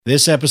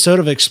This episode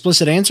of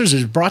Explicit Answers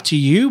is brought to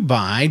you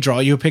by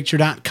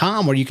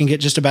DrawYouAPicture.com, where you can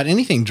get just about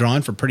anything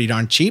drawn for pretty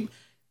darn cheap.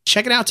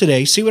 Check it out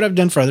today. See what I've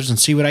done for others and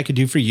see what I could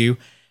do for you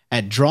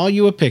at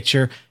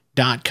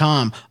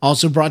DrawYouAPicture.com.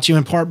 Also brought to you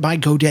in part by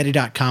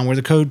GoDaddy.com, where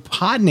the code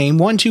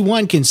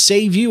PODNAME121 can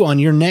save you on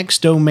your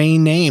next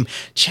domain name.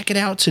 Check it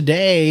out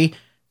today.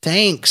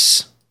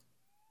 Thanks.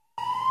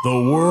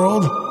 The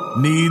world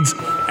needs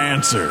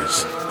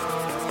answers.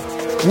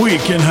 We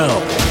can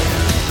help.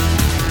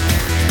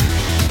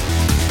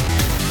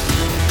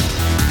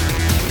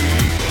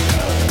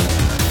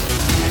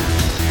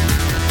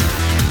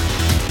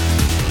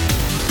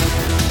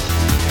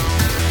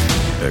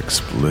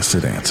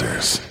 Explicit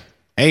Answers.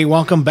 Hey,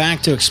 welcome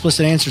back to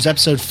Explicit Answers,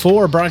 episode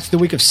 4, brought to you the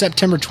week of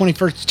September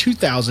 21st,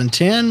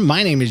 2010.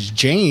 My name is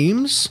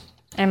James.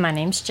 And my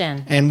name's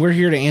Jen. And we're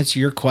here to answer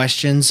your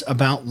questions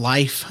about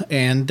life.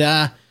 And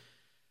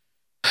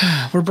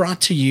we're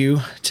brought to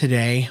you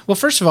today. Well,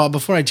 first of all,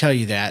 before I tell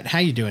you that, how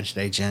you doing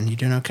today, Jen? You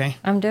doing okay?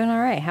 I'm doing all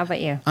right. How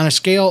about you? On a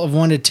scale of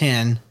 1 to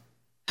 10,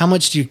 how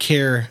much do you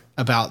care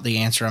about the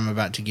answer I'm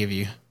about to give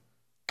you?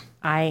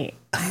 I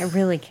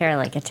really care,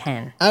 like a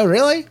 10. Oh,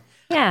 really?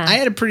 Yeah. I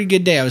had a pretty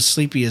good day. I was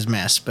sleepy as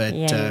mess, but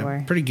Yeah, you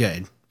were. pretty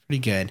good.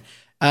 Pretty good.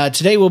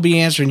 Today we'll be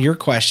answering your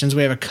questions.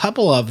 We have a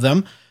couple of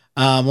them.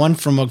 One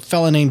from a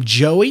fellow named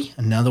Joey,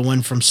 another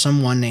one from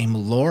someone named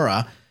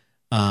Laura.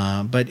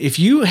 But if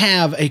you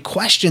have a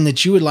question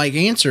that you would like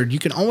answered, you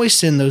can always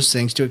send those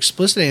things to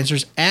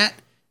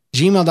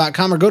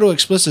explicitanswers@gmail.com or go to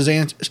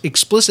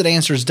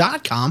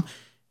explicitanswers.com,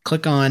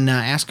 click on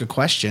Ask a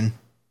Question,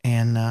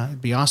 and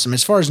it'd be awesome.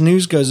 As far as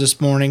news goes this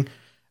morning,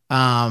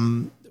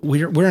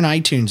 we're in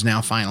iTunes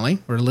now, finally.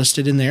 We're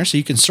listed in there, so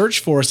you can search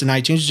for us in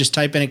iTunes. Just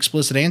type in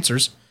Explicit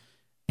Answers,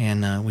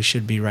 and we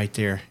should be right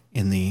there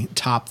in the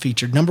top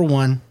featured number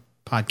 1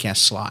 podcast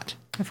slot.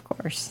 Of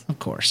course. Of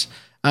course.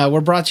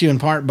 We're brought to you in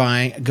part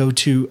by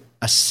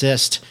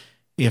GoToAssist.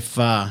 If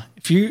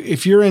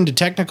you're into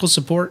technical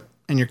support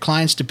and your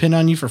clients depend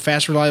on you for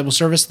fast, reliable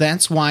service,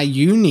 that's why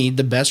you need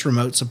the best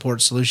remote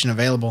support solution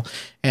available.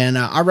 And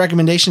our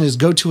recommendation is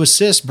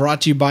GoToAssist,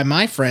 brought to you by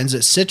my friends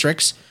at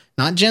Citrix.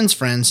 Not Jen's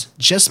friends,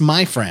 just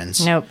my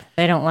friends. Nope,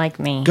 they don't like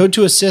me.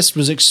 GoToAssist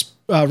was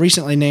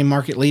recently named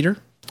market leader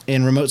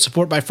in remote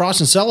support by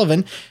Frost &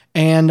 Sullivan,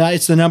 and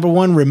it's the number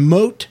 1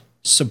 remote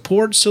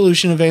support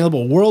solution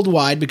available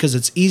worldwide because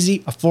it's easy,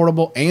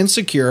 affordable, and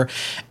secure.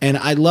 And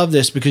I love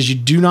this because you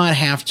do not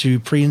have to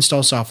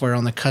pre-install software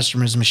on the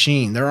customer's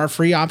machine. There are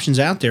free options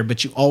out there,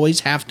 but you always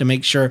have to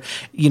make sure,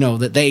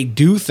 that they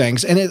do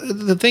things. And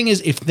the thing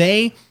is, if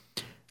they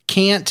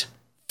can't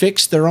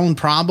fix their own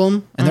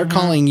problem and they're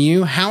calling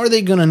you, how are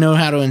they going to know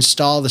how to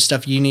install the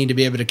stuff you need to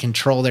be able to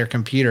control their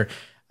computer?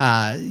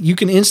 You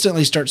can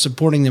instantly start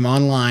supporting them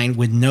online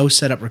with no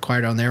setup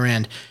required on their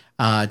end.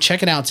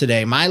 Check it out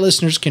today. My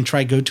listeners can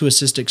try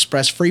GoToAssist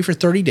Express free for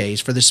 30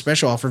 days for this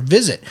special offer.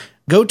 Visit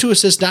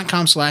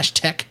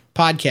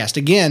gotoassist.com/tech-podcast.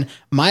 Again,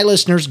 my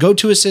listeners,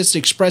 GoToAssist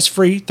Express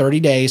free 30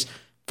 days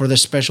for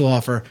this special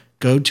offer.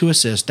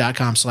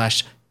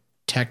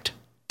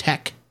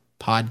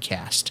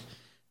 gotoassist.com/tech-podcast.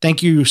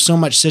 Thank you so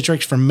much,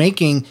 Citrix, for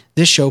making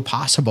this show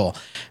possible.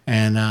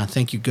 And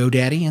thank you,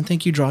 GoDaddy, and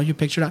thank you,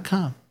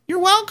 DrawYouAPicture.com. You're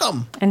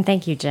welcome. And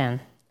thank you, Jen.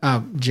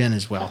 Jen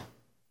as well.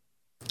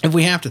 If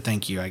we have to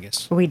thank you, I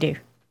guess. We do.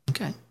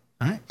 Okay.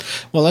 All right.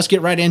 Well, let's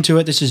get right into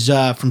it. This is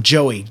from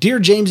Joey. Dear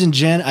James and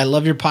Jen, I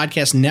love your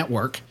podcast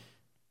network,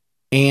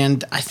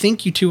 and I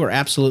think you two are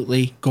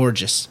absolutely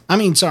gorgeous.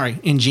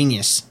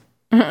 Ingenious.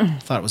 I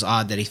thought it was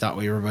odd that he thought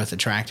we were both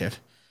attractive.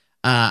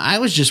 I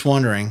was just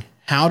wondering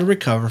how to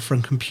recover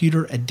from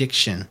computer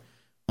addiction.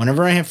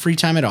 Whenever I have free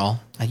time at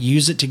all, I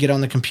use it to get on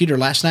the computer.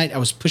 Last night, I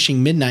was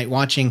pushing midnight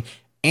watching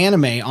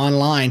anime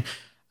online.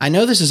 I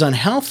know this is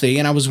unhealthy,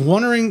 and I was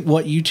wondering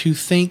what you two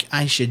think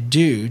I should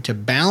do to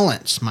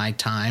balance my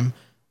time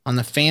on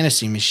the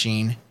fantasy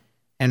machine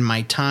and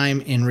my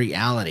time in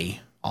reality.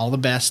 All the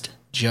best,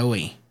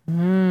 Joey.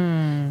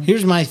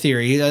 Here's my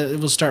theory.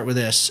 We'll start with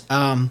this.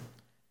 I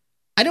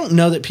don't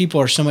know that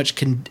people are so much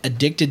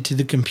addicted to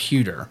the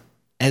computer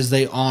as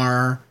they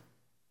are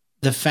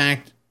the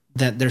fact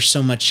that there's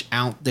so much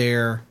out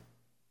there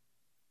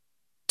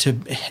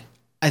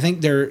I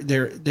think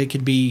they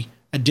could be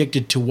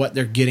addicted to what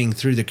they're getting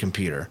through the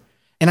computer.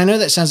 And I know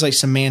that sounds like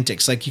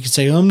semantics. Like you could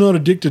say, I'm not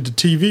addicted to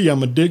TV.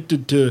 I'm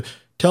addicted to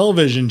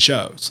television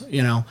shows,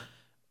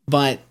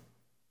 But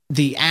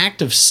the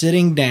act of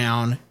sitting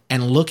down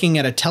and looking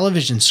at a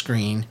television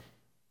screen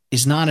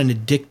is not an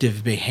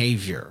addictive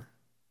behavior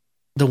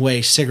the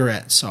way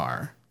cigarettes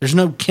are. There's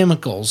no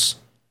chemicals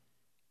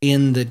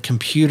in the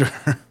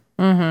computer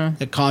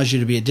that cause you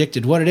to be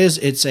addicted. What it is,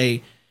 it's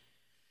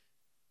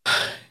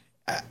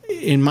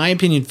in my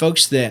opinion,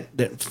 folks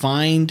that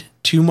find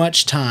too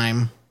much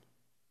time,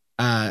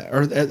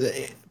 or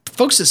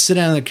folks that sit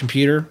down on the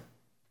computer,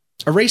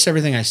 erase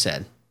everything I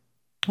said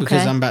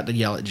because I'm about to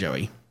yell at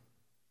Joey.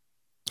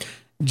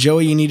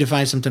 Joey, you need to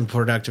find something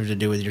productive to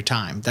do with your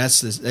time.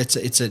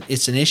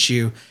 It's an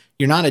issue.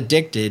 You're not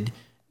addicted.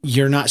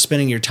 You're not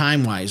spending your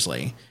time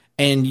wisely.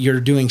 and you're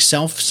doing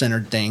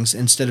self-centered things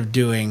instead of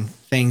doing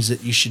things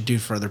that you should do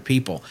for other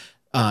people.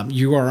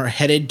 You are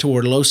headed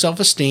toward low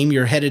self-esteem.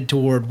 You're headed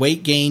toward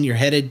weight gain. You're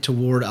headed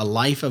toward a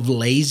life of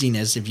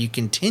laziness if you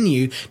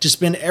continue to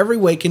spend every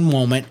waking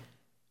moment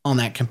on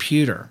that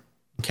computer.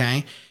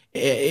 Okay?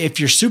 If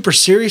you're super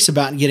serious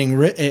about getting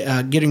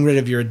rid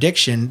of your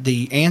addiction,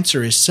 the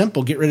answer is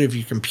simple: get rid of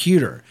your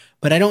computer.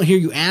 But I don't hear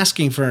you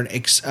asking for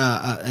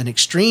an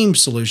extreme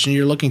solution.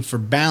 You're looking for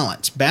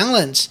balance.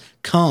 Balance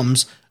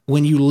comes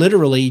when you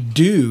literally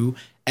do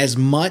as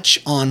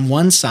much on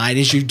one side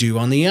as you do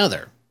on the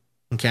other.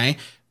 Okay?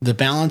 The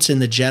balance in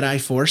the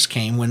Jedi Force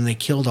came when they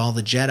killed all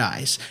the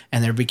Jedis,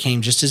 and there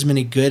became just as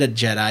many good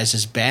Jedis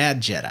as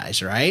bad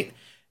Jedis, right?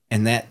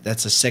 And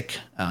that's a sick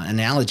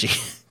analogy.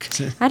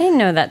 I didn't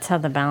know that's how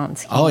the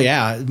balance came. Oh,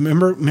 yeah.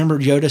 Remember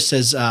Yoda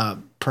says,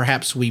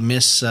 perhaps we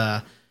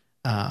misjudged.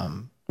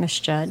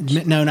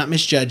 No, not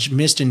misjudged.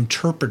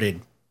 Misinterpreted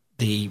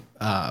the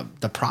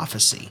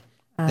prophecy.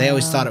 They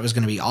always thought it was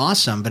going to be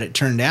awesome, but it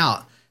turned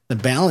out the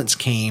balance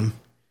came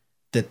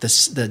that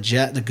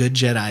the good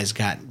Jedis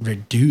got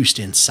reduced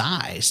in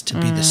size to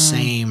be the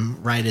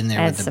same right in there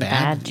As with the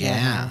bad.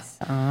 Yeah.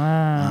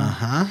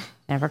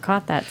 Never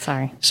caught that.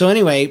 Sorry. So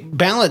anyway,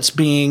 balance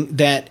being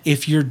that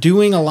if you're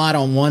doing a lot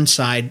on one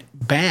side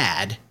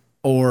bad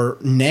or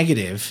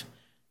negative,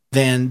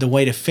 then the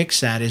way to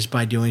fix that is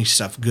by doing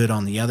stuff good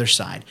on the other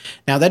side.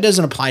 Now, that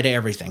doesn't apply to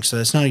everything, so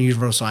that's not a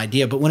universal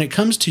idea. But when it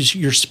comes to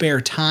your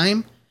spare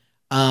time,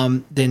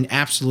 then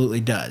absolutely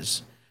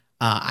does.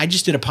 I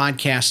just did a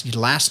podcast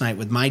last night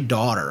with my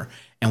daughter,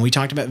 and we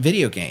talked about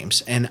video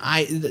games. And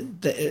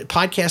the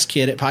Podcast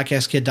Kid at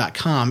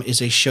podcastkid.com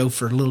is a show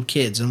for little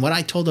kids. And what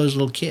I told those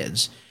little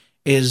kids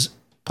is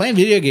playing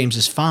video games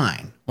is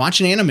fine.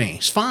 Watching anime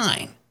is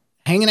fine.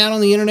 Hanging out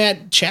on the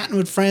internet, chatting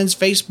with friends,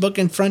 Facebook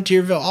and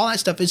Frontierville, all that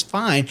stuff is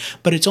fine.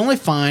 But it's only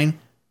fine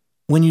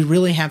when you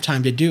really have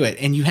time to do it.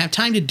 And you have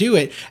time to do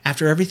it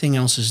after everything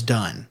else is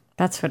done.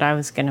 That's what I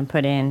was going to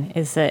put in,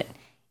 is that,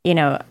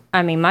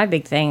 I mean, my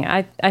big thing,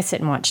 I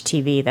sit and watch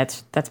TV.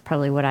 That's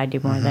probably what I do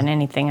more than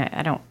anything.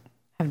 I don't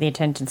have the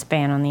attention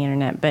span on the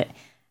internet. But,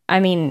 I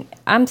mean,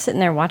 I'm sitting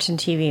there watching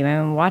TV.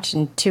 I mean,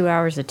 watching 2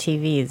 hours of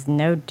TV is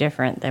no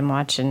different than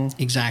watching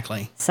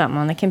something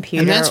on the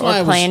computer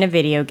or playing a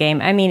video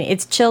game. I mean,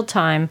 it's chill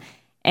time,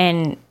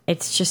 and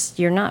it's just,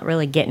 you're not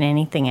really getting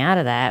anything out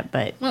of that.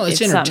 But well,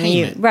 it's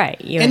entertainment.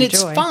 You and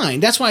enjoy. It's fine.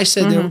 That's why I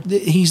said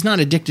he's not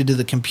addicted to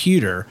the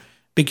computer,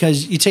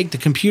 because you take the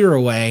computer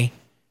away,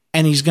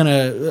 and he's going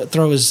to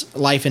throw his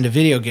life into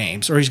video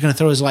games, or he's going to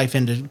throw his life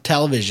into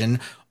television,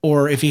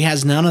 or if he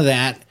has none of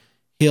that,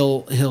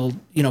 he'll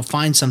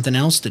find something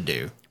else to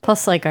do.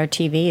 Plus, like, our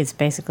TV is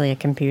basically a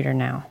computer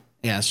now.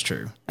 Yeah, that's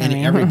true. And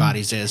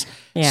everybody's is.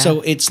 Yeah.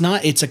 So it's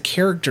a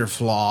character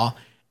flaw,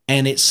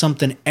 and it's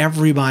something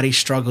everybody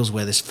struggles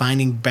with, is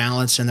finding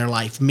balance in their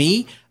life.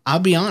 Me, I'll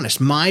be honest,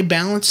 my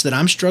balance that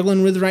I'm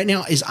struggling with right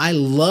now is I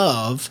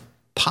love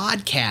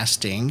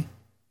podcasting.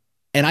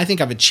 And I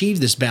think I've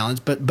achieved this balance,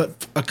 but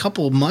a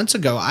couple of months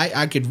ago,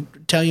 I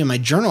could tell you in my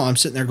journal, I'm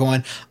sitting there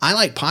going, I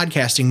like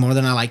podcasting more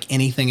than I like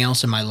anything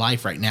else in my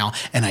life right now,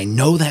 and I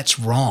know that's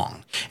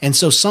wrong. And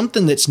so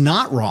something that's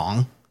not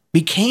wrong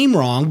became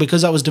wrong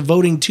because I was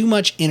devoting too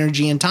much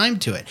energy and time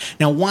to it.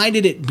 Now, why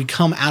did it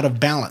become out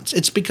of balance?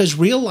 It's because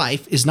real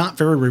life is not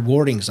very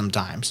rewarding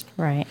sometimes.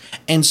 Right.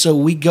 And so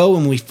we go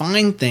and we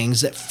find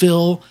things that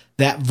fill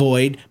that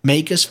void,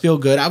 make us feel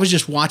good. I was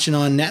just watching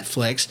on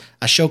Netflix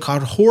a show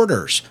called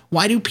Hoarders.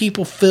 Why do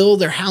people fill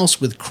their house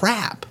with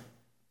crap?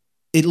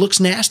 It looks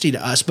nasty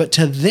to us, but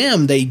to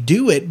them, they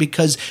do it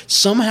because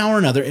somehow or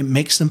another it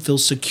makes them feel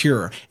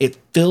secure. It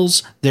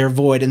fills their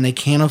void, and they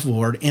can't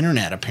afford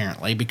internet,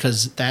 apparently,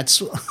 because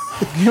that's...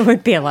 It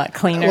would be a lot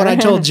cleaner. What I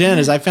told Jen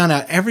is I found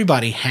out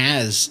everybody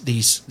has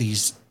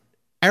these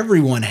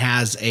everyone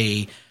has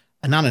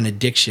not an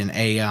addiction,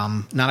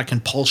 not a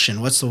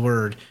compulsion. What's the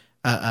word?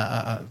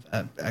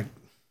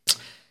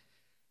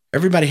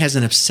 Everybody has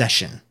an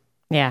obsession.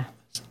 Yeah.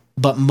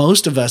 But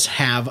most of us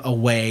have a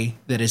way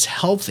that is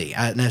healthy,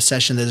 an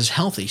obsession that is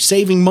healthy.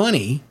 Saving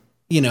money,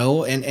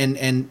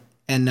 and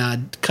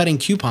cutting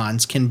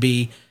coupons can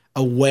be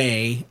a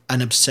way,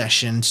 an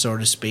obsession, so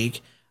to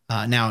speak.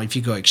 Now, if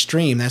you go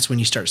extreme, that's when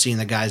you start seeing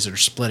the guys that are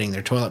splitting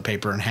their toilet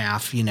paper in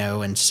half,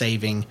 and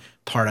saving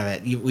part of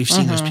it. We've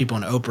seen those people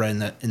in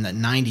Oprah in the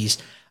 90s.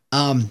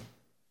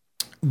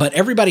 But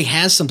everybody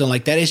has something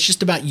like that. It's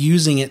just about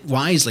using it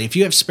wisely. If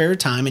you have spare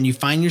time and you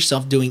find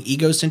yourself doing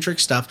egocentric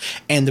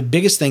stuff, and the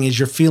biggest thing is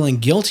you're feeling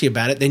guilty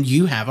about it, then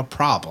you have a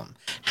problem.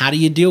 How do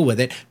you deal with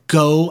it?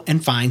 Go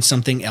and find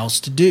something else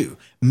to do.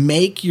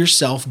 Make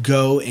yourself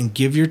go and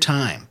give your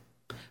time.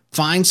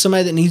 Find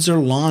somebody that needs their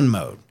lawn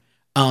mowed.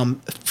 In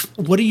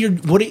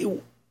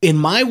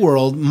my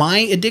world, my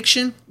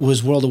addiction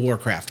was World of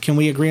Warcraft. Can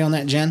we agree on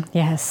that, Jen?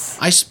 Yes.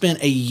 I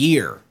spent a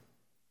year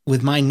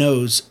with my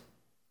nose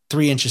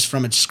 3 inches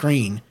from its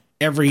screen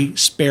every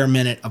spare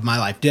minute of my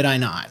life. Did I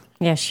not?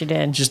 Yes, you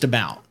did. Just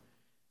about.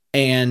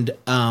 And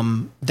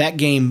that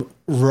game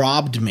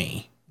robbed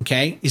me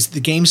Okay. Is the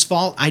game's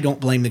fault? I don't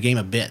blame the game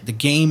a bit. The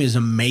game is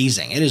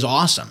amazing. It is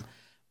awesome.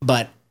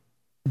 But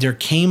there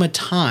came a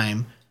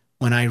time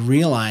when I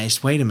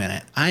realized, wait a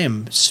minute, I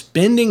am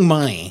spending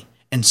money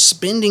and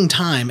spending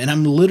time, and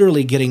I'm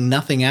literally getting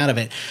nothing out of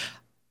it.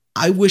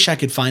 I wish I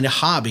could find a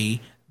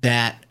hobby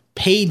that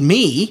paid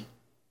me,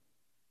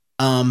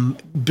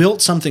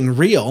 built something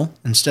real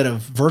instead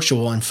of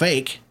virtual and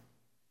fake,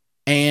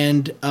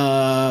 and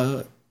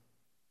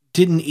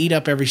didn't eat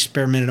up every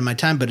spare minute of my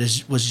time, but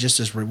was just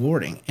as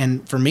rewarding.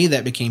 And for me,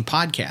 that became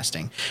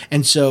podcasting.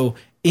 And so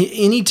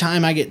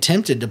anytime I get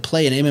tempted to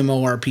play an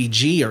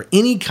MMORPG or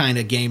any kind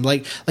of game,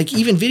 like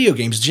even video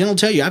games, Jen will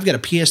tell you, I've got a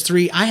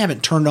PS3 I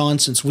haven't turned on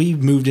since we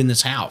moved in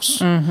this house.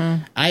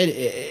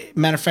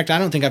 Mm-hmm. Matter of fact, I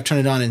don't think I've turned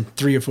it on in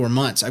 3 or 4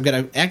 months. I've got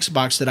an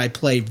Xbox that I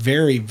play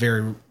very,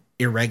 very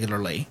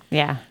irregularly.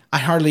 Yeah. I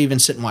hardly even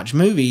sit and watch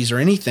movies or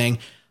anything.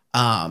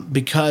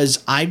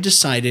 Because I've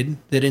decided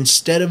that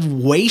instead of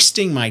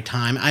wasting my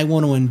time, I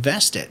want to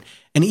invest it.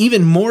 And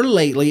even more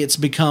lately, it's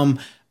become,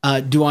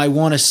 do I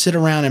want to sit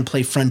around and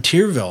play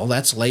Frontierville?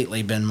 That's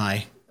lately been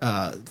my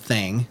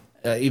thing.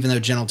 Even though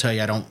Jen will tell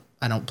you I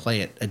don't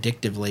play it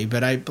addictively,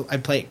 but I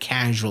play it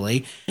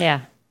casually.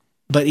 Yeah.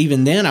 But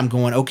even then, I'm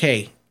going,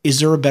 okay, is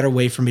there a better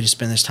way for me to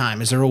spend this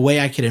time? Is there a way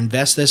I could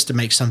invest this to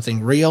make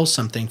something real,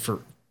 something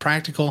for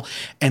practical?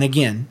 And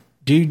again,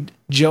 dude,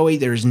 Joey,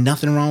 there's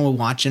nothing wrong with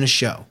watching a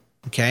show.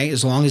 Okay,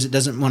 as long as it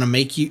doesn't want to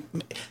make you,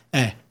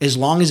 as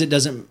long as it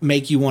doesn't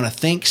make you want to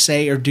think,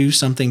 say, or do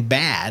something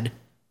bad,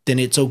 then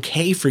it's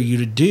okay for you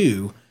to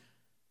do,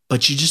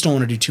 but you just don't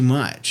want to do too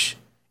much.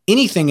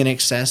 Anything in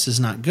excess is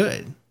not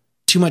good.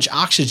 Too much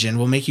oxygen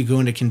will make you go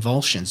into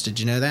convulsions. Did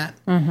you know that?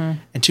 Mm-hmm.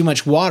 And too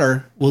much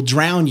water will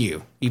drown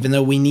you, even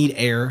though we need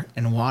air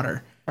and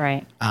water.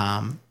 Right.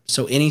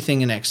 So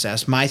anything in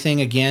excess. My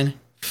thing, again,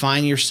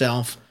 find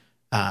yourself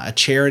a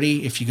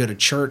charity. If you go to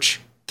church,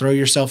 throw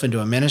yourself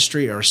into a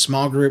ministry or a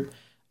small group.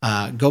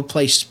 Go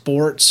play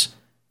sports.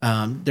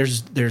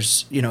 There's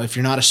if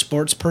you're not a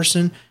sports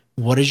person,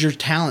 what is your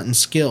talent and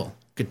skill?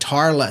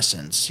 Guitar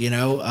lessons,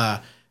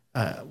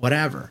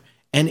 whatever.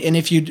 And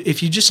if you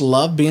just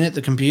love being at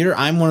the computer,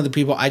 I'm one of the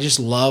people, I just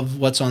love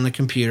what's on the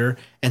computer.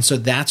 And so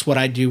that's what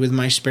I do with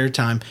my spare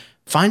time.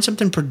 Find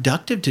something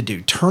productive to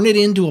do. Turn it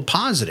into a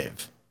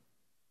positive.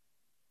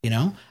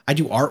 I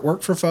do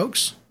artwork for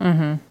folks.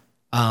 Mm-hmm.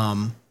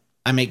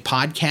 I make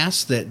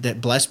podcasts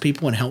that bless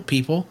people and help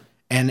people.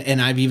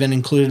 And I've even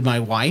included my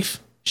wife.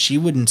 She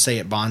wouldn't say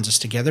it bonds us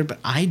together, but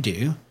I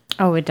do.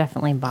 Oh, it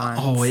definitely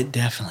bonds. Oh, it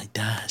definitely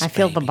does. I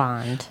feel the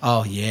bond.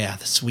 Oh, yeah.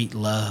 The sweet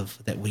love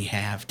that we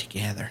have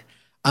together.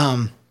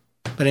 But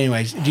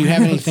anyways, do you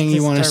have anything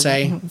you want to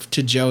say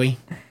to Joey?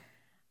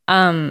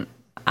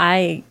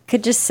 I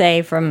could just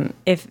say from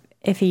if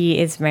he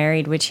is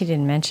married, which he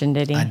didn't mention,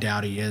 did he? I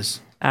doubt he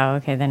is. Oh,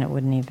 okay. Then it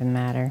wouldn't even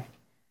matter.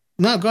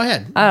 No, go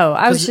ahead. Oh,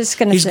 I was just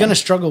going to say. He's going to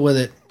struggle with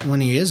it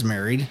when he is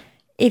married.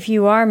 If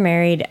you are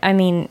married, I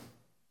mean,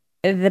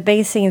 the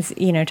biggest thing is,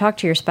 talk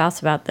to your spouse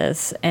about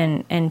this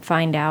and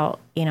find out,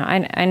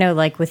 I know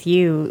like with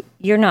you,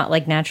 you're not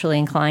like naturally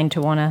inclined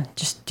to want to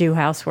just do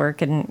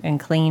housework and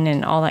clean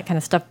and all that kind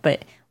of stuff.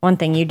 But one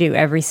thing you do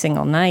every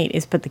single night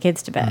is put the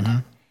kids to bed. Mm-hmm.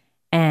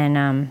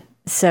 And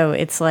so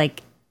it's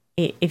like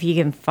if you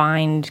can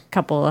find a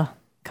couple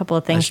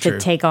of things to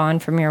take on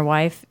from your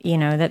wife,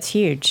 that's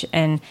huge.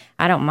 And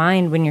I don't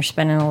mind when you're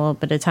spending a little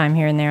bit of time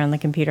here and there on the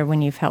computer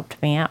when you've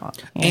helped me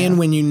out. And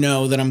when you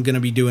know that I'm going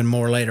to be doing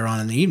more later on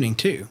in the evening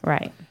too.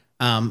 Right.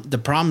 The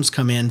problems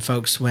come in,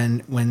 folks,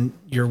 when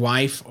your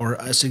wife or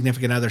a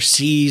significant other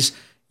sees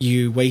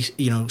you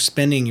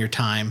spending your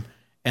time,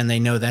 and they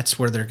know that's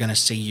where they're going to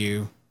see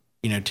you,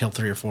 till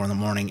 3 or 4 in the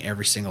morning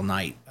every single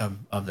night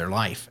of their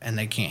life, and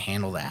they can't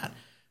handle that.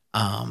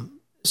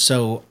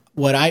 So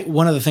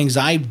one of the things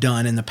I've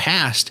done in the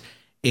past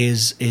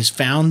is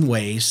found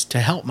ways to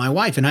help my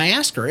wife. And I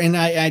ask her, and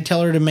I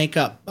tell her to make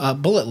up a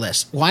bullet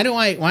list. Why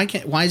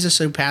is this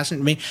so passionate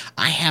to me?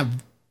 I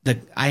have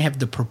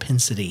the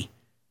propensity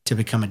to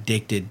become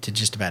addicted to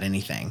just about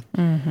anything.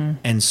 Mm-hmm.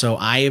 And so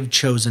I have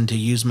chosen to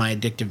use my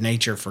addictive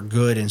nature for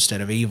good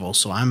instead of evil.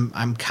 So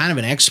I'm kind of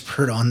an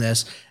expert on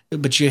this,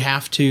 but you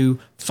have to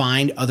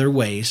find other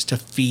ways to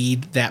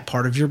feed that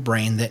part of your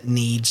brain that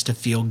needs to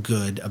feel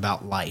good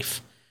about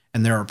life.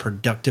 And there are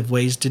productive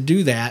ways to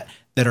do that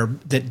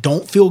that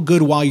don't feel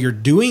good while you're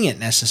doing it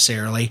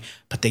necessarily,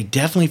 but they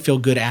definitely feel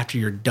good after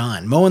you're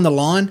done. Mowing the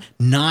lawn,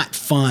 not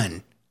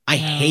fun. I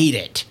hate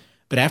it.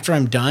 But after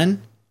I'm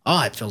done,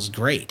 it feels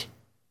great.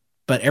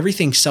 But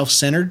everything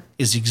self-centered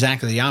is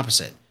exactly the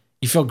opposite.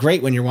 You feel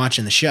great when you're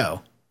watching the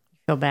show. You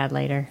feel bad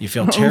later. You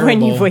feel terrible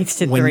when you've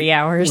wasted 3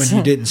 hours. When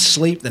you didn't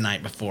sleep the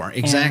night before.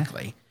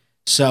 Exactly. Yeah.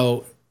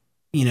 So,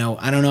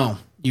 I don't know.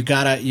 You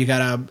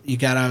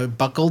gotta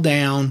buckle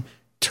down.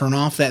 Turn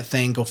off that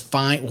thing, go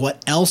find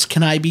what else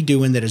can I be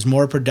doing that is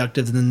more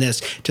productive than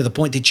this, to the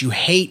point that you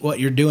hate what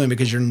you're doing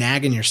because you're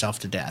nagging yourself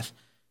to death.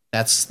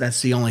 That's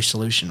the only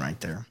solution right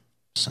there.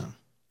 So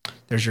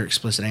there's your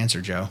explicit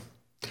answer, Joe.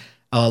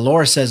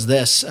 Laura says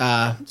this,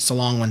 it's a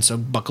long one, so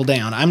buckle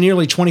down. I'm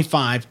nearly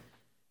 25,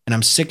 and and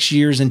I'm 6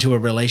 years into a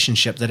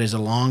relationship that is a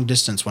long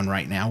distance one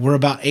right now. We're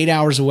about 8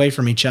 hours away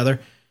from each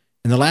other.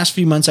 In the last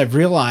few months, I've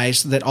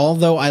realized that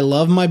although I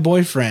love my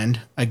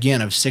boyfriend,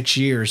 again, of 6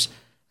 years,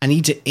 I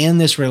need to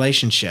end this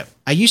relationship.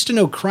 I used to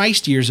know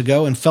Christ years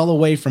ago and fell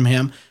away from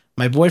him.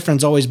 My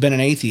boyfriend's always been an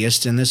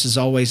atheist, and this has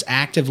always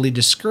actively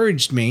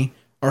discouraged me,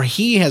 or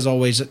he has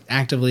always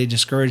actively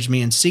discouraged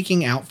me in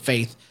seeking out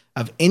faith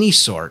of any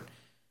sort.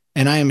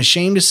 And I am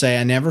ashamed to say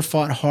I never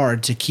fought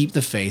hard to keep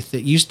the faith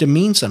that used to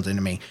mean something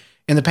to me.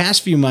 In the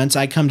past few months,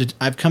 I've come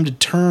to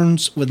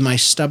terms with my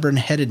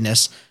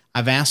stubborn-headedness.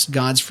 I've asked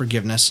God's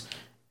forgiveness,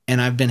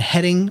 and I've been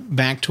heading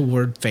back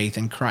toward faith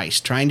in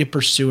Christ, trying to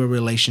pursue a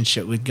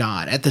relationship with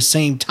God. At the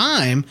same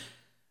time,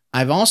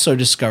 I've also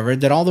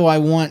discovered that although I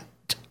want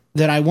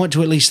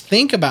to at least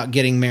think about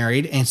getting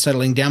married and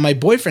settling down, my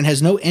boyfriend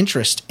has no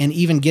interest in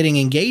even getting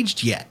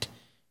engaged yet.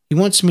 He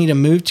wants me to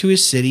move to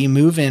his city,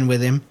 move in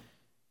with him,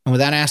 and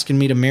without asking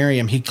me to marry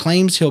him, he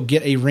claims he'll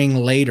get a ring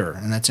later,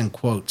 and that's in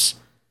quotes.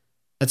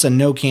 That's a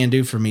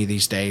no-can-do for me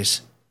these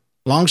days.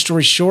 Long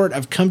story short,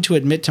 I've come to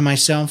admit to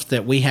myself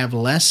that we have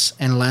less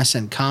and less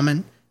in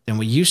common than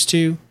we used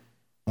to.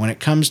 When it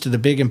comes to the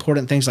big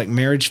important things like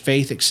marriage,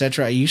 faith,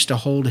 etc., I used to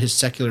hold his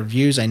secular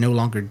views. I no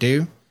longer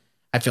do.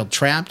 I feel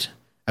trapped.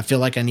 I feel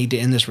like I need to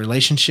end this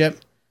relationship.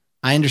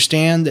 I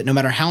understand that no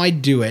matter how I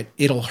do it,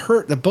 it'll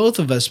hurt the both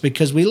of us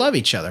because we love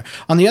each other.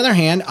 On the other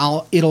hand,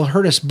 it'll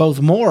hurt us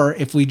both more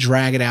if we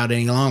drag it out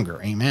any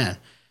longer. Amen.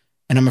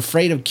 And I'm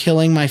afraid of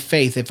killing my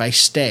faith if I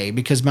stay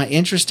because my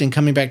interest in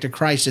coming back to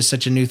Christ is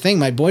such a new thing.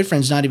 My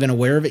boyfriend's not even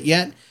aware of it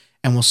yet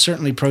and will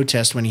certainly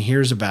protest when he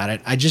hears about it.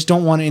 I just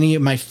don't want any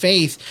of my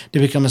faith to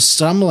become a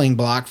stumbling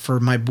block for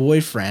my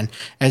boyfriend,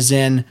 as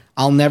in,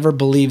 I'll never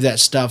believe that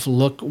stuff.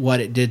 Look what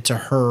it did to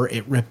her.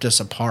 It ripped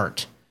us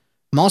apart.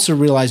 I'm also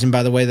realizing,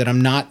 by the way, that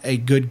I'm not a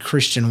good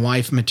Christian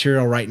wife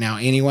material right now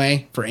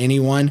anyway, for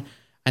anyone.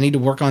 I need to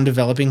work on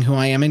developing who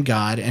I am in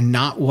God and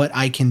not what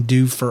I can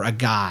do for a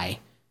guy.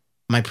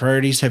 My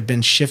priorities have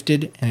been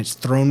shifted, and it's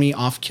thrown me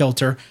off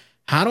kilter.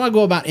 How do I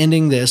go about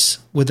ending this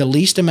with the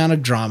least amount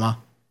of drama?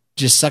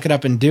 Just suck it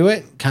up and do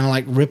it? Kind of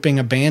like ripping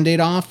a Band-Aid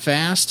off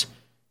fast?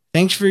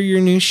 Thanks for your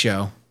new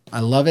show. I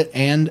love it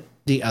and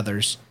the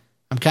others.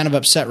 I'm kind of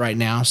upset right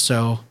now,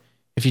 so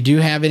if you do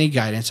have any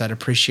guidance, I'd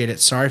appreciate it.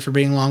 Sorry for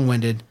being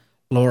long-winded.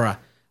 Laura.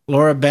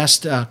 Laura,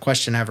 best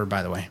question ever,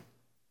 by the way.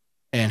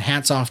 And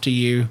hats off to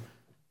you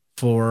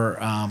for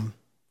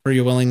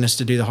your willingness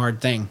to do the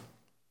hard thing.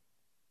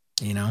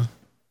 You know?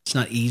 It's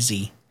not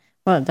easy.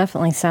 Well, it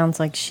definitely sounds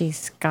like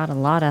she's got a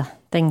lot of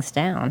things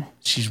down.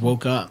 She's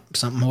woke up.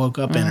 Something woke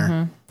up in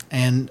her.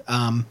 And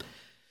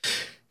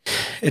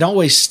it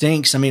always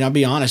stinks. I mean, I'll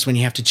be honest, when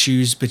you have to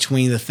choose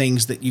between the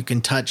things that you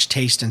can touch,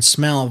 taste, and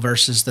smell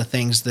versus the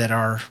things that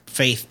are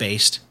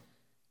faith-based.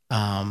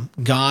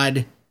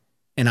 God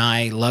and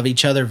I love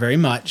each other very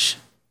much.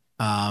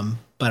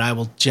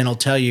 But Jen will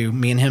tell you,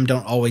 me and him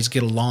don't always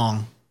get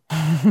along.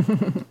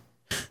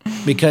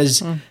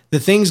 Because the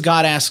things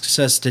God asks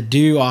us to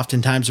do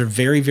oftentimes are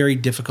very, very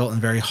difficult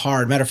and very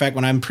hard. Matter of fact,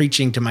 when I'm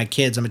preaching to my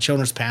kids, I'm a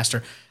children's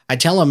pastor, I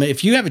tell them,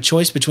 if you have a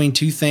choice between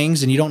two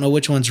things and you don't know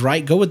which one's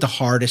right, go with the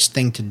hardest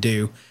thing to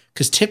do,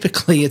 because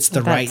typically it's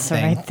the right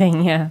thing. That's the right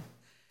thing, yeah.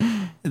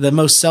 The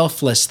most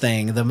selfless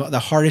thing, the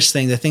hardest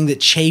thing, the thing that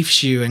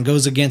chafes you and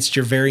goes against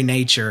your very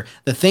nature,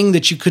 the thing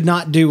that you could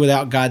not do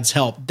without God's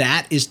help,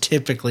 that is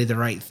typically the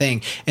right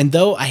thing. And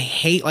though I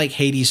hate like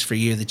Hades for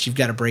you that you've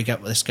got to break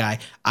up with this guy,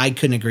 I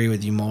couldn't agree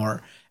with you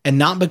more. And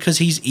not because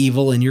he's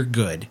evil and you're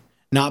good,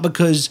 not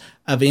because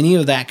of any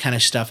of that kind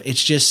of stuff.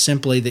 It's just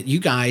simply that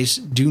you guys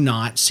do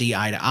not see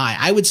eye to eye.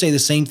 I would say the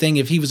same thing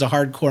if he was a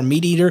hardcore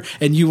meat eater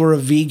and you were a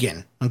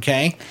vegan,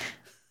 okay?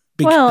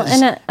 Well,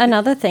 and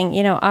another thing,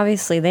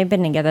 obviously they've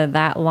been together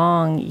that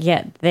long,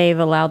 yet they've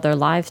allowed their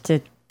lives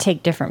to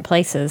take different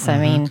places. I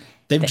mean,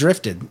 they've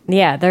drifted.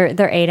 Yeah,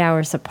 they're 8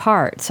 hours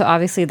apart. So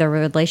obviously their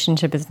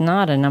relationship is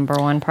not a number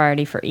one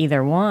priority for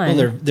either one.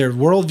 Well, their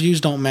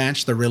worldviews don't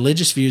match. Their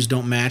religious views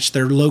don't match.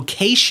 Their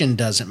location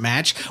doesn't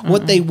match.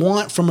 What they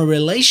want from a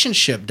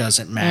relationship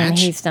doesn't match. And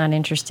he's not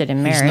interested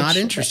in marriage. He's not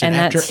interested. And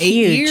after 8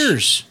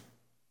 years.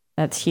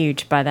 That's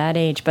huge by that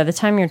age. By the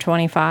time you're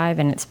 25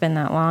 and it's been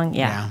that long,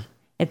 yeah.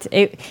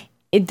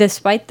 It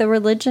despite the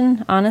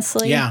religion,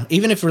 honestly. Yeah,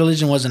 even if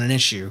religion wasn't an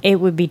issue. It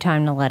would be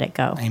time to let it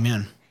go.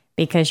 Amen.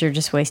 Because you're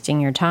just wasting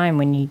your time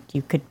when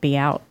you could be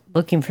out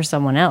looking for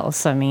someone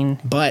else. I mean.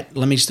 But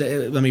let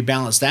me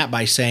balance that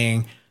by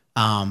saying,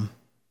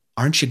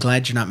 aren't you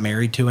glad you're not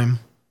married to him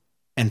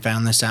and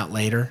found this out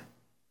later?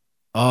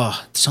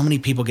 Oh, so many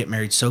people get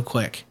married so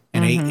quick.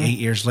 And 8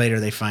 years later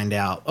they find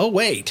out, oh,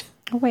 wait,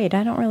 I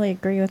don't really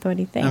agree with what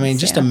he thinks. I mean,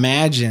 just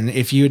imagine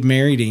if you had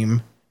married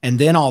him and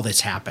then all this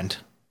happened.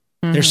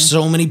 There's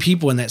so many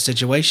people in that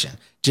situation.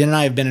 Jen and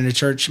I have been in a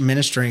church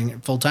ministering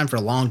full-time for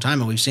a long time,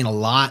 and we've seen a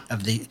lot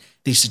of these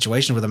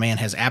situations where the man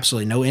has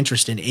absolutely no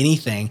interest in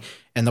anything,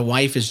 and the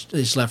wife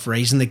is left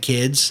raising the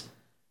kids,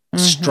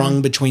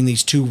 strung between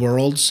these two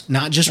worlds,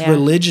 not just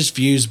religious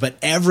views, but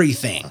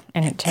everything.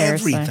 And it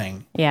tears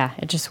everything.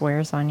 It just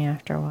wears on you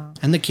after a while.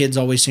 And the kids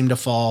always seem to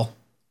fall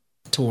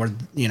toward,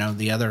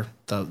 the other,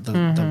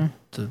 the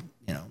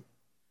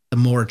the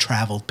more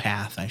traveled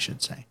path, I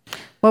should say.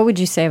 What would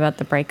you say about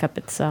the breakup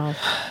itself?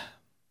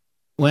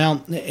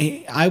 Well,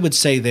 I would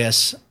say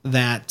this,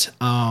 that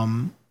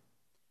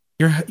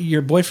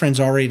your boyfriend's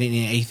already an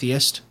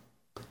atheist.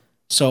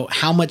 So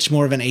how much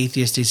more of an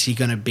atheist is he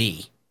going to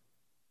be?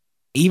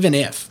 Even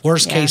if,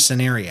 worst case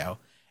scenario.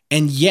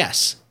 And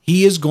yes,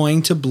 he is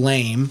going to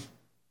blame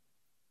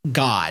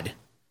God.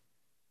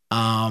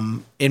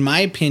 In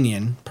my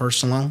opinion,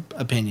 personal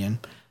opinion,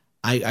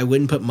 I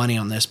wouldn't put money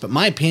on this, but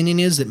my opinion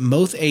is that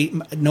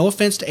no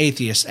offense to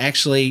atheists,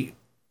 actually,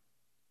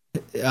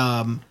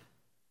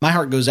 my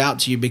heart goes out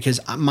to you, because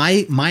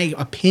my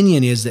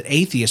opinion is that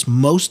atheists,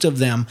 most of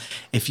them,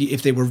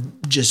 if they were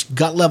just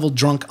gut level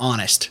drunk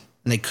honest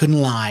and they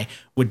couldn't lie,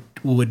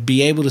 would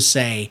be able to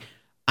say,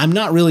 I'm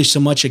not really so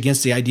much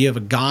against the idea of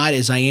a God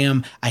as I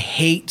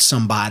hate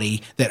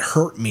somebody that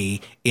hurt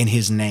me in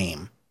his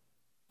name.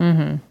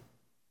 Mm-hmm.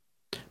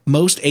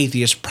 Most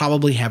atheists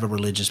probably have a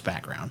religious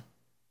background.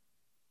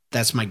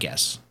 That's my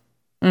guess.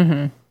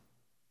 Mm-hmm.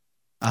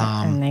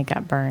 And they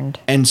got burned.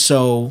 And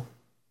so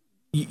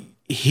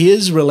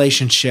his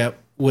relationship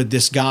with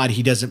this God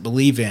he doesn't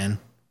believe in,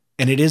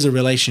 and it is a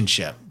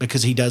relationship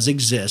because he does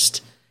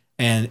exist,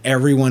 and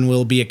everyone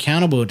will be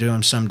accountable to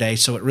him someday.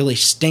 So it really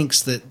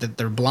stinks that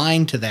they're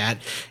blind to that.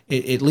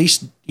 At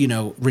least,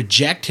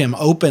 reject him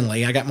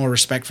openly. I got more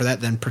respect for that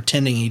than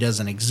pretending he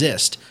doesn't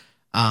exist.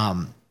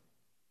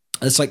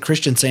 It's like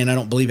Christians saying, I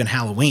don't believe in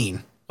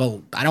Halloween.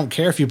 Well, I don't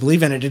care if you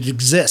believe in it. It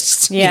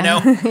exists.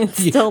 Yeah,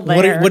 it's still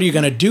there. What are you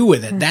going to do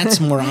with it? That's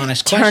a more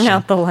honest question. Turn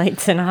out the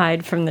lights and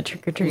hide from the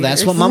trick-or-treaters.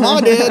 That's what my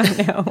mama did.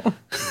 I know.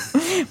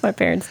 My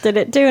parents did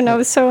it too, and I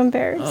was so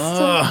embarrassed.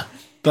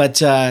 But,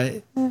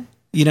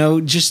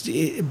 just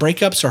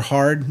breakups are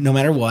hard no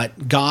matter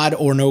what, God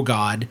or no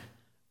God.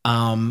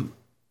 I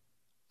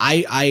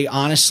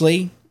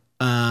honestly,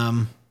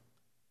 I'm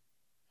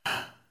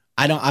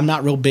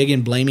not real big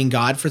in blaming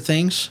God for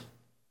things.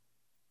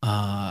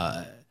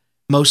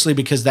 Mostly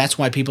because that's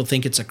why people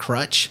think it's a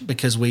crutch,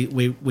 because we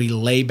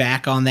lay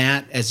back on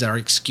that as our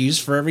excuse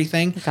for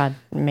everything. God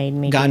made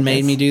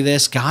me do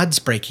this. God's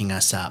breaking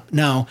us up.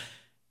 No,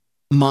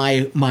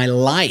 my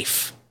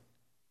life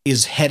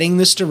is heading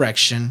this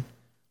direction.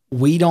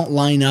 We don't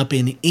line up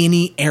in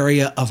any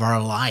area of our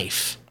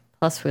life.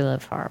 Plus we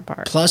live far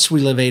apart. Plus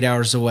we live 8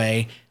 hours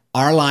away.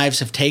 Our lives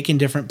have taken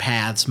different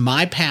paths.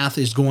 My path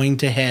is going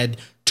to head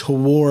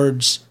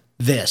towards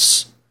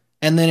this.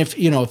 And then if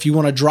you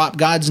want to drop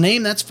God's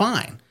name, that's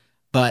fine.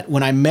 But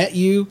when I met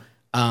you,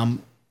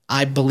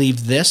 I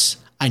believed this.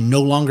 I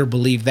no longer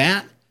believe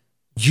that.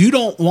 You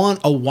don't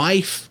want a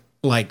wife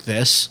like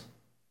this.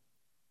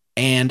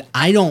 And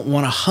I don't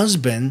want a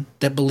husband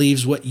that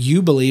believes what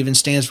you believe and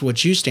stands for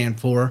what you stand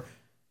for.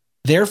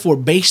 Therefore,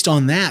 based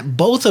on that,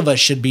 both of us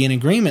should be in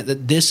agreement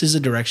that this is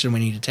a direction we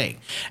need to take.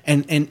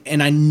 And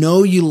I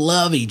know you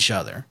love each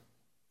other,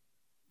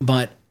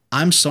 but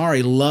I'm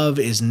sorry, love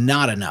is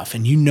not enough.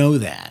 And you know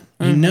that.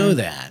 You know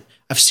that.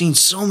 I've seen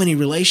so many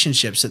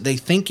relationships that they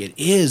think it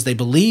is. They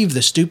believe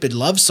the stupid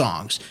love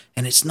songs,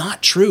 and it's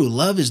not true.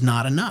 Love is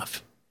not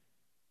enough.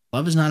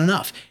 Love is not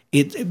enough.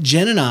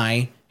 Jen and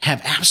I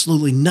have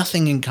absolutely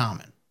nothing in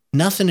common.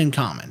 Nothing in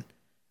common.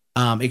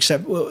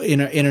 Except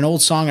in an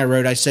old song I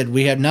wrote, I said,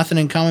 we have nothing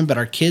in common but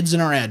our kids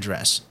and our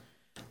address.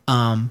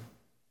 On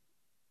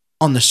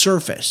the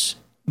surface.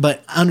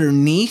 But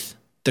underneath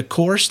the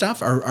core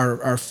stuff,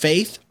 our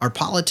faith, our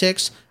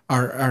politics,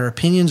 our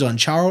opinions on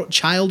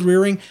child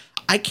rearing,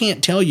 I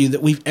can't tell you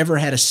that we've ever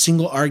had a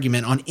single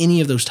argument on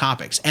any of those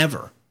topics,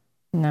 ever.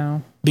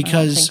 No.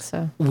 Because I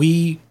don't think so.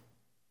 we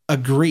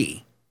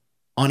agree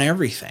on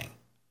everything.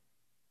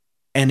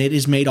 And it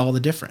has made all the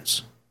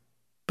difference.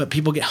 But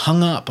people get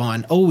hung up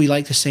on, we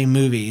like the same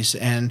movies,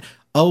 and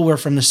we're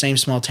from the same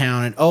small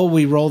town, and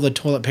we roll the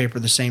toilet paper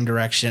the same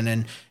direction,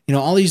 and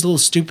all these little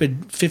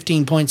stupid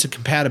 15 points of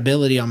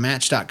compatibility on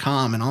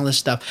Match.com and all this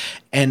stuff,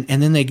 and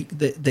then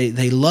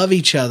they love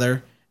each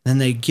other, then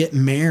they get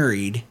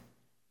married,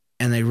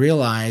 and they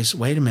realize,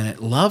 wait a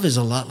minute, love is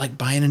a lot like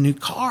buying a new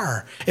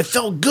car. It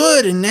felt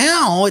good, and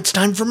now it's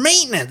time for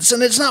maintenance,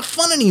 and it's not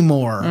fun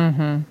anymore.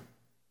 Mm-hmm.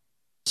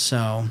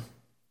 So,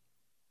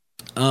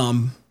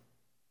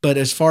 but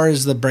as far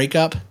as the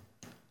breakup,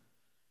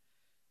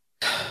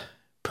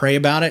 pray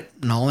about it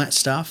and all that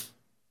stuff.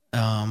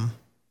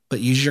 But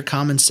use your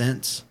common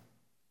sense.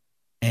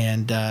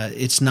 And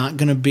it's not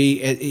going to be...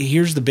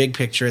 Here's the big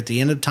picture. At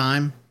the end of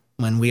time,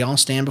 when we all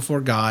stand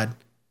before God,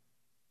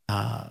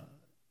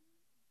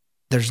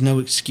 there's no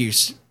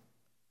excuse.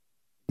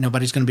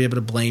 Nobody's going to be able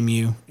to blame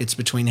you. It's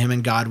between him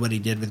and God, what he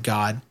did with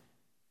God.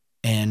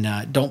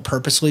 And don't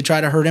purposely try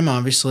to hurt him,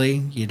 obviously.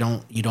 You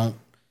don't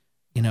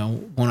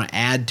want to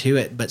add to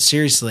it. But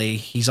seriously,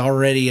 he's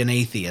already an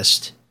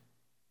atheist.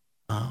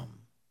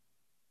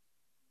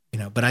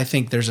 But I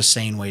think there's a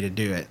sane way to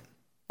do it.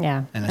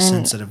 Yeah. And a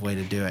sensitive way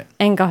to do it.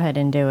 And go ahead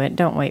and do it.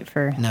 Don't wait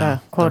for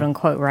the quote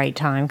unquote right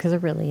time, because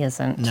it really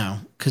isn't. No,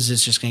 because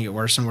it's just going to get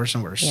worse and worse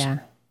and worse. Yeah.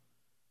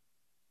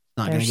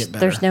 not going to get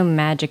better. There's no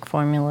magic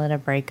formula to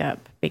break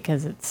up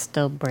because it's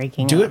still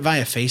breaking Do up. it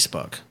via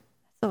Facebook.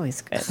 It's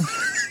always good.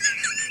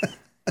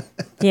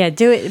 Yeah,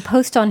 do it.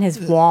 Post on his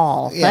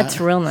wall. Yeah.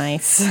 That's real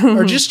nice.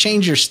 Or just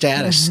change your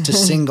status to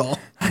single.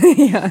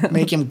 Yeah.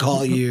 Make him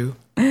call you.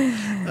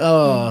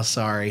 Oh,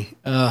 sorry.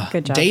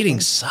 Good job.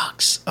 Dating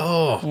sucks.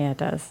 Oh. Yeah, it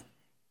does.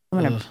 I'm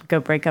going to go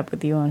break up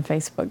with you on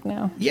Facebook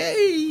now.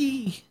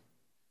 Yay.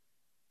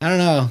 I don't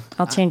know.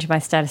 I'll change my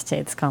status to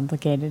it's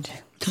complicated.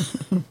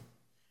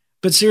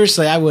 But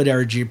seriously, I would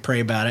urge you to pray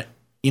about it.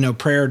 You know,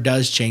 prayer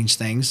does change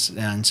things,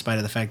 in spite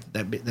of the fact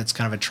that that's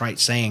kind of a trite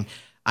saying.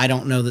 I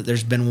don't know that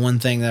there's been one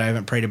thing that I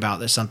haven't prayed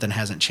about that something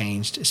hasn't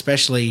changed,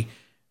 especially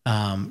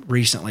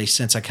recently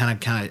since I kind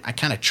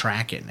of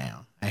track it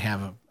now. I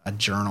have a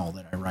journal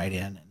that I write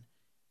in, and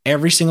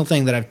every single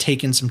thing that I've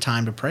taken some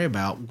time to pray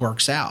about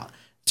works out.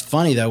 It's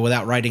funny though,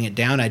 without writing it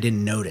down, I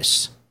didn't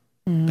notice.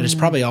 But it's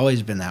probably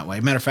always been that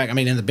way. Matter of fact, I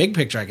mean, in the big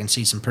picture, I can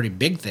see some pretty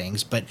big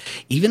things, but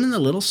even in the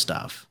little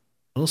stuff,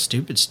 little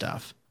stupid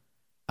stuff,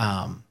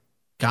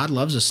 God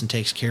loves us and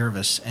takes care of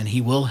us, and He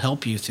will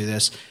help you through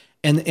this.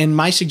 And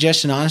my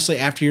suggestion, honestly,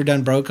 after you're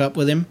done broke up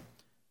with him,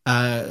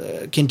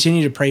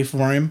 continue to pray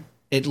for him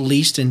at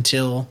least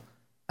until,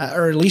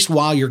 or at least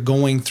while you're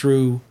going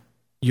through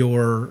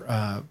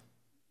your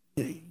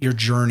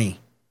journey.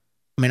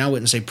 I mean, I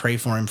wouldn't say pray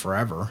for him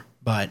forever,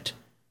 but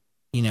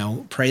you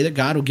know, pray that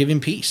God will give him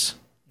peace.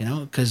 You know,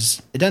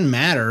 because it doesn't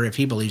matter if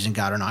he believes in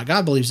God or not.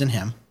 God believes in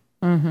him,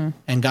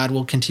 and God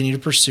will continue to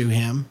pursue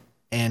him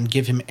and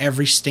give him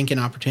every stinking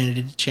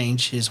opportunity to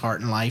change his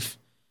heart and life.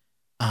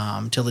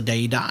 Till the day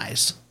he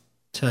dies.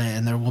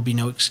 And there will be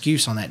no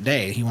excuse on that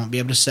day. He won't be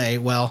able to say,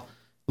 well,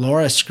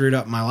 Laura screwed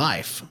up my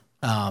life.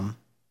 No.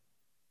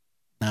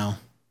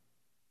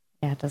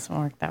 Yeah, it doesn't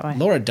work that way.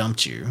 Laura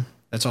dumped you.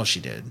 That's all she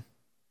did.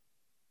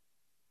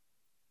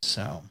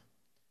 So,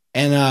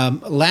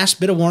 and last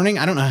bit of warning,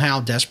 I don't know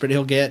how desperate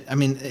he'll get. I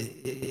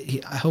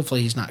mean,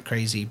 hopefully he's not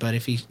crazy, but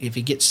if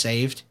he gets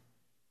saved,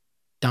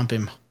 dump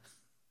him.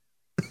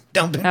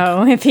 Dump him.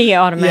 Oh, if he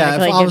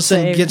automatically if all of a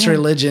sudden saved. gets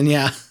religion,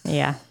 yeah.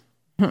 Yeah.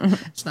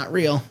 It's not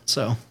real.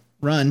 So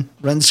run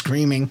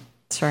screaming.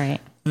 That's right.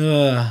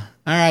 All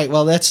right.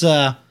 Well, that's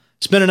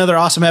it's been another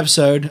awesome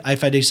episode,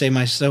 if I do say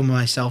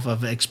myself,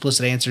 of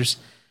Explicit Answers.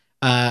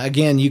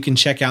 Again, you can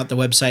check out the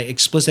website,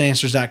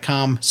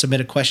 explicitanswers.com,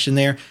 submit a question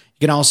there.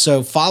 You can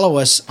also follow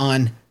us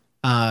on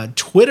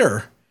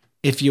Twitter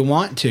if you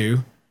want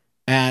to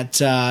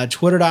at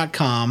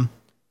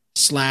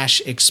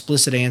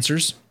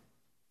twitter.com/explicitanswers,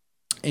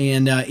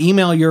 and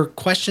email your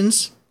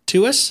questions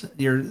to us.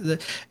 And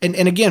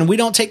again, we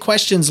don't take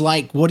questions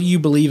like, what do you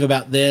believe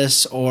about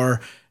this?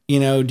 Or, you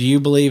know, do you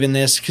believe in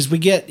this? Because we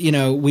get, you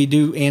know, we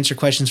do answer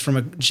questions from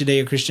a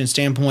Judeo-Christian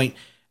standpoint.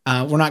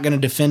 We're not going to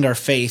defend our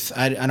faith.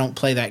 I don't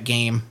play that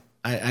game.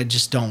 I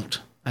just don't.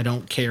 I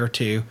don't care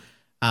to.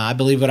 I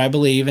believe what I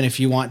believe, and if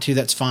you want to,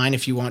 that's fine.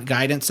 If you want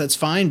guidance, that's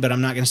fine, but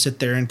I'm not going to sit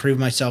there and prove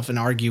myself and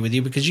argue with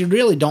you, because you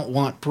really don't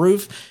want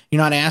proof.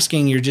 You're not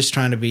asking. You're just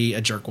trying to be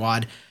a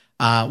jerkwad.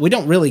 We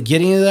don't really get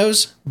any of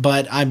those,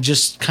 but I'm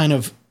just kind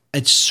of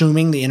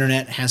assuming the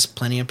internet has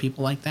plenty of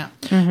people like that.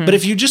 But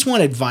if you just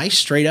want advice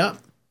straight up,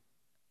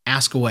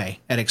 ask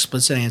away at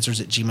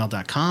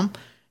explicitanswers@gmail.com.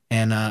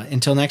 And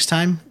until next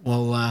time,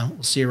 we'll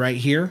see you right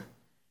here,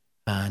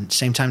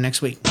 same time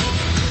next week.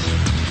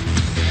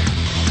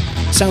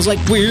 Sounds like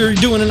we're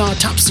doing an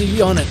autopsy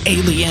on an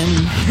alien.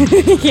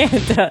 Yeah,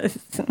 it does.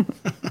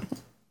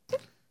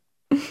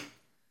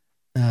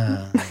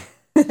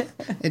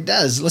 It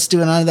does. Let's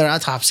do another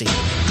autopsy.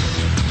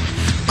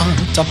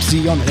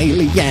 Autopsy on an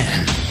alien.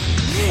 Yeah,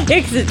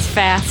 because it's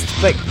fast,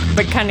 but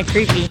kind of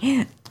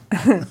creepy.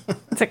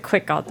 It's a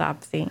quick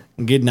autopsy.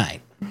 Good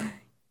night.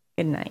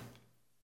 Good night.